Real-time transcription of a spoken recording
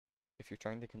you're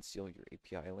trying to conceal your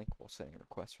API link while sending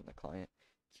requests from the client,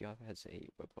 KeyAuth has a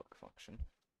webhook function.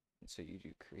 And so you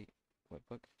do create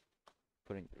webhook,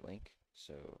 put in your link.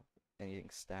 So anything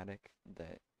static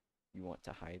that you want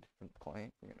to hide from the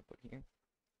client, you're going to put here.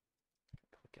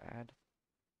 Click add.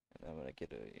 And I'm going to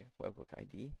get a webhook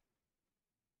ID.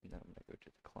 And then I'm going to go to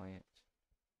the client.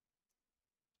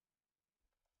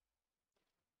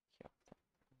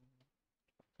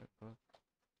 Webhook.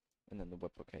 And then the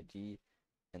webhook ID.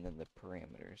 And then the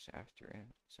parameters after it.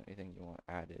 So anything you want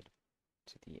added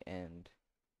to the end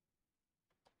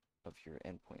of your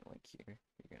endpoint link here,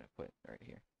 you're going to put right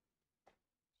here.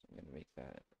 So I'm going to make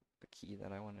that the key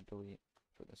that I want to delete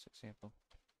for this example.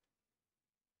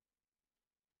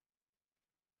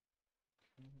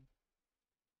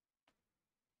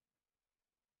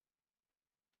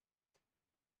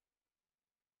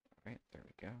 Alright, there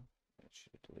we go. That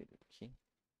should have deleted the key.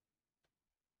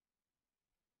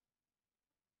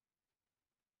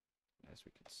 As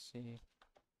we can see,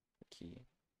 the key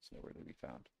is nowhere to be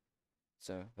found.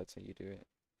 So that's how you do it.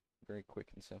 Very quick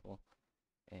and simple.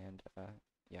 And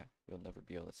yeah, you'll never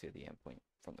be able to see the endpoint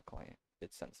from the client.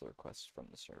 It sends the request from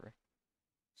the server.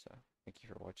 So thank you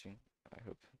for watching. I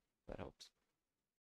hope that helps.